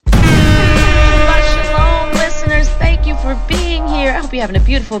here. I hope you're having a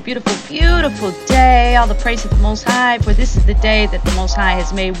beautiful, beautiful, beautiful day. All the praise of the Most High, for this is the day that the Most High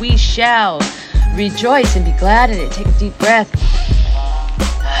has made. We shall rejoice and be glad in it. Take a deep breath.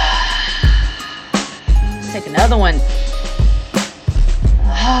 Let's take another one.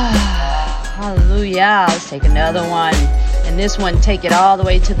 Hallelujah. Let's take another one. And this one, take it all the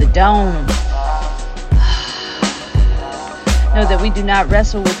way to the dome. Know that we do not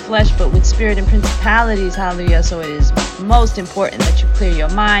wrestle with flesh, but with spirit and principalities. Hallelujah. So it is most important that you clear your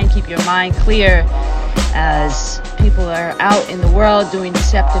mind. Keep your mind clear, as people are out in the world doing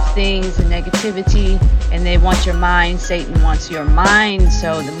deceptive things and negativity, and they want your mind. Satan wants your mind.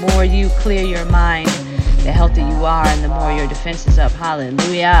 So the more you clear your mind, the healthier you are, and the more your defense is up.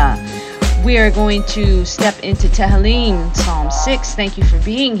 Hallelujah. We are going to step into Tehillim, Psalm 6. Thank you for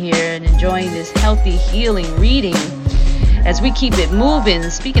being here and enjoying this healthy, healing reading as we keep it moving.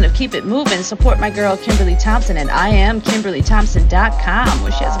 Speaking of keep it moving, support my girl Kimberly Thompson at IamKimberlyThompson.com,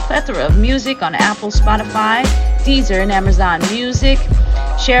 where she has a plethora of music on Apple, Spotify, Deezer, and Amazon Music.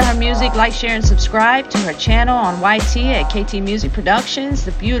 Share her music, like, share, and subscribe to her channel on YT at KT Music Productions.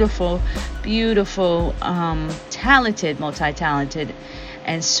 The beautiful, beautiful, talented, multi-talented,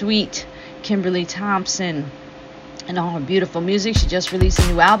 and sweet Kimberly Thompson, and all her beautiful music. She just released a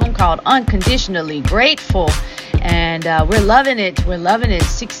new album called Unconditionally Grateful, and we're loving it.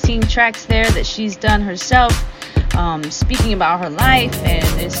 16 tracks there that she's done herself, speaking about her life, and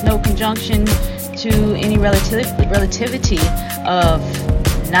it's no conjunction to any relativity of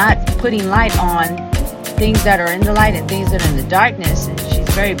not putting light on things that are in the light and things that are in the darkness. And she's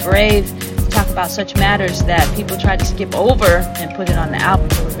very brave to talk about such matters that people try to skip over and put it on the album.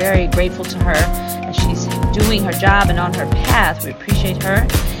 So we're very grateful to her, and she's doing her job and on her path. We appreciate her.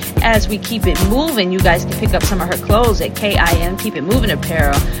 As we keep it moving, you guys can pick up some of her clothes at KIM Keep It Moving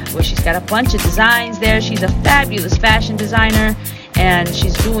Apparel, where she's got a bunch of designs there. She's a fabulous fashion designer, and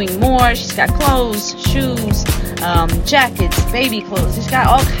she's doing more. She's got clothes, shoes, jackets, baby clothes. She's got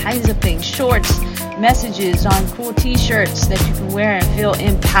all kinds of things, shorts, messages on cool t-shirts that you can wear and feel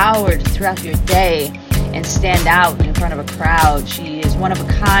empowered throughout your day and stand out in front of a crowd. She is one of a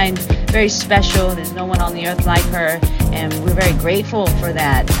kind, very special. There's no one on the earth like her, and we're very grateful for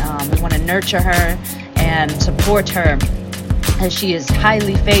that. We want to nurture her and support her, as she is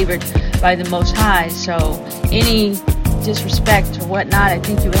highly favored by the Most High. So any disrespect or whatnot, I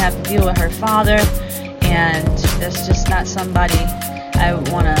think you would have to deal with her father, and that's just not somebody I would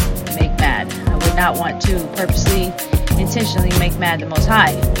want to make mad. I would not want to purposely, intentionally make mad the Most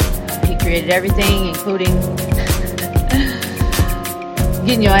High. He created everything, including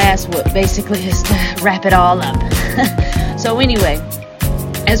getting your ass whooped, basically, is to wrap it all up. So anyway,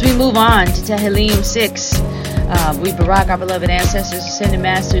 as we move on to Tehillim 6, we barak our beloved ancestors, ascended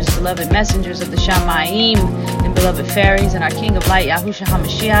masters, beloved messengers of the Shamayim, and beloved fairies, and our King of Light, Yahushua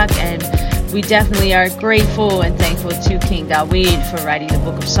HaMashiach. And we definitely are grateful and thankful to King Dawid for writing the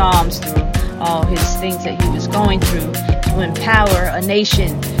book of Psalms through all his things that he was going through to empower a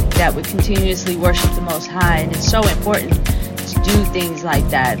nation that would continuously worship the Most High. And it's so important to do things like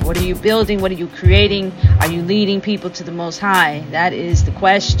that. What are you building? What are you creating? Are you leading people to the Most High? That is the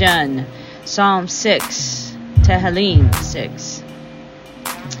question. Psalm 6, Tehillim 6.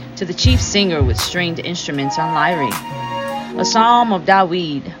 To the chief singer with stringed instruments on lyre, a psalm of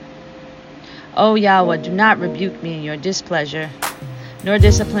Dawid. O Yahweh, do not rebuke me in your displeasure, nor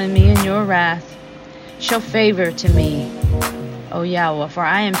discipline me in your wrath. Show favor to me, O Yahweh, for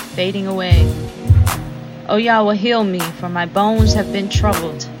I am fading away. O Yahweh, heal me, for my bones have been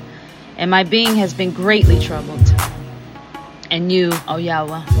troubled, and my being has been greatly troubled. And you, O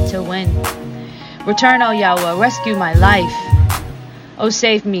Yahweh, till when? Return, O Yahweh, rescue my life. O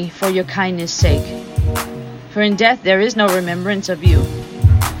save me for your kindness' sake. For in death there is no remembrance of you.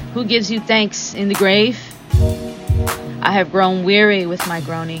 Who gives you thanks in the grave? I have grown weary with my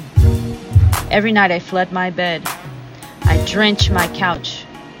groaning. Every night I flood my bed. I drench my couch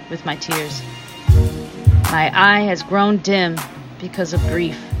with my tears. My eye has grown dim because of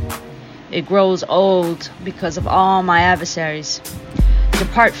grief. It grows old because of all my adversaries.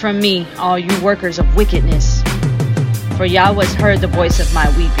 Depart from me, all you workers of wickedness. For Yahweh has heard the voice of my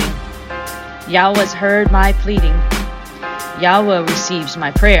weeping. Yahweh has heard my pleading. Yahweh receives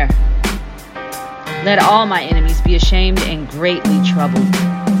my prayer. Let all my enemies be ashamed and greatly troubled.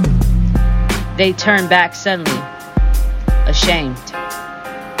 They turn back suddenly, ashamed.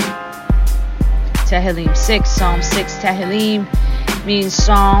 Tehillim 6, Psalm 6. Tehillim means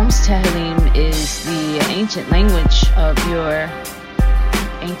Psalms. Tehillim is the ancient language of your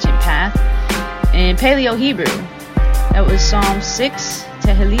ancient path. In Paleo-Hebrew, that was Psalm 6,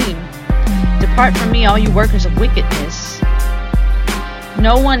 Tehillim. Depart from me, all you workers of wickedness.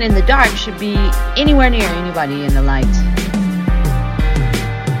 No one in the dark should be anywhere near anybody in the light.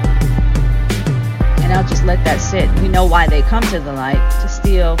 And I'll just let that sit. We know why they come to the light: to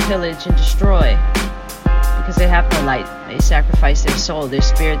steal, pillage, and destroy. Because they have no light. They sacrifice their soul, their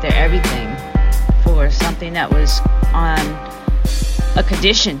spirit, their everything for something that was on a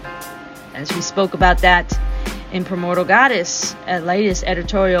condition. As we spoke about that in Primordial Goddess, at latest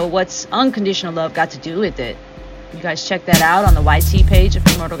editorial, what's unconditional love got to do with it? You guys check that out on the YT page of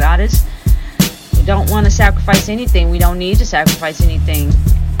Primordial Goddess. We don't want to sacrifice anything. We don't need to sacrifice anything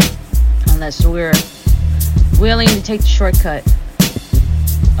unless we're willing to take the shortcut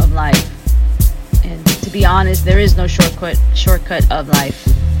of life. And to be honest, there is no shortcut of life.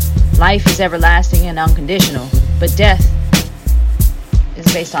 Life is everlasting and unconditional, but death is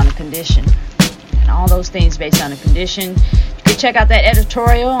based on a condition. And all those things based on a condition. You can check out that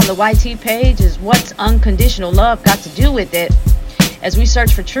editorial on the YT page. Is what's unconditional love got to do with it? As we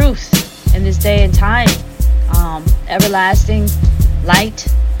search for truth in this day and time, everlasting light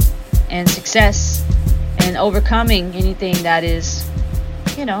and success, and overcoming anything that is,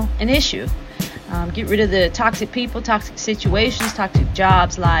 an issue. Get rid of the toxic people, toxic situations, toxic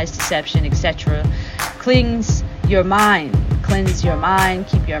jobs, lies, deception, etc. Cleanse your mind. Cleanse your mind.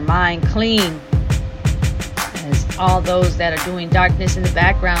 Keep your mind clean. As all those that are doing darkness in the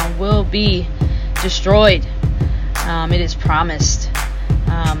background will be destroyed. It is promised.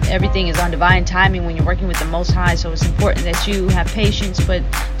 Everything is on divine timing when you're working with the Most High, so it's important that you have patience, but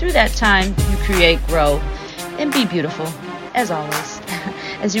through that time you create, grow, and be beautiful, as always,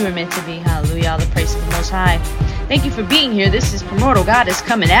 as you were meant to be. Hallelujah. All the praise to the Most High. Thank you for being here. This is Primordial Goddess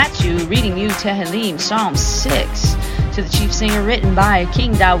coming at you, reading you Tehillim, Psalm 6, to the chief singer, written by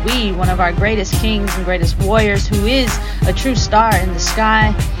King Dawid, one of our greatest kings and greatest warriors, who is a true star in the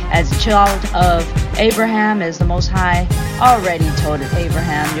sky, as a child of Abraham, as the Most High already told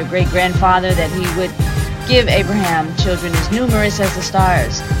Abraham, your great-grandfather, that he would give Abraham children as numerous as the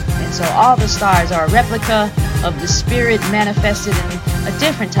stars. And so all the stars are a replica of the spirit manifested in a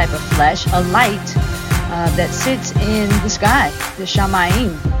different type of flesh, a light that sits in the sky, the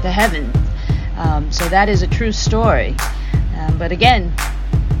Shamayim, the heaven. So that is a true story. But again,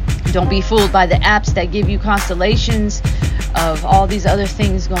 don't be fooled by the apps that give you constellations of all these other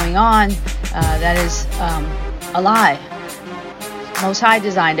things going on. That is a lie. Most High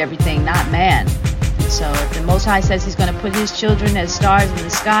designed everything, not man. So if the Most High says he's going to put his children as stars in the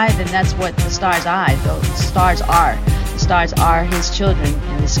sky, then that's what the stars are. The stars are. The stars are his children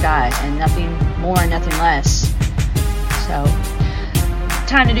in the sky, and nothing more, nothing less. So,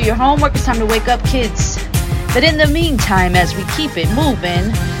 time to do your homework. It's time to wake up, kids. But in the meantime, as we keep it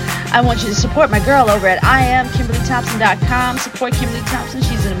moving, I want you to support my girl over at IamKimberlyThompson.com. Support Kimberly Thompson.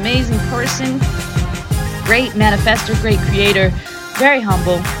 She's an amazing person. Great manifester, great creator. Very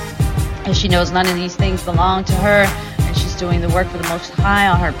humble. And she knows none of these things belong to her. And she's doing the work for the Most High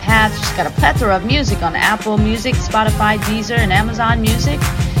on her path. She's got a plethora of music on Apple Music, Spotify, Deezer, and Amazon Music.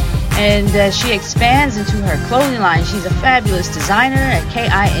 And she expands into her clothing line. She's a fabulous designer at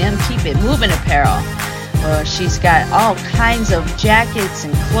KIM Keep It Moving Apparel. She's got all kinds of jackets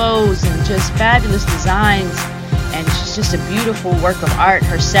and clothes and just fabulous designs. And she's just a beautiful work of art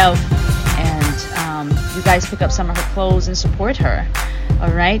herself. And you guys pick up some of her clothes and support her.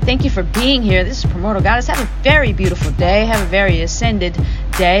 All right. Thank you for being here. This is Primordial Goddess. Have a very beautiful day. Have a very ascended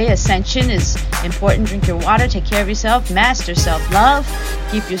day. Ascension is important. Drink your water. Take care of yourself. Master self-love.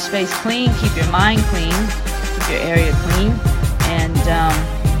 Keep your space clean. Keep your mind clean. Keep your area clean. And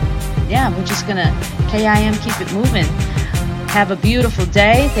we're just going to KIM keep it moving. Have a beautiful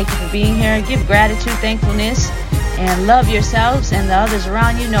day. Thank you for being here. Give gratitude, thankfulness, and love yourselves and the others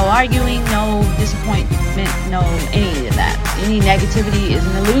around you. No arguing, no disappointment, no any of that. Any negativity is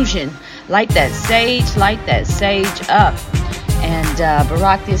an illusion. Light that sage up. And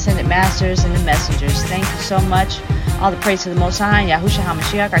Barak, the Ascended Masters, and the Messengers. Thank you so much. All the praise to the Most High, Yahushua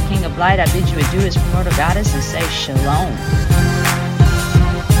HaMashiach, our King of Light. I bid you adieu as Primordial Goddess and say shalom.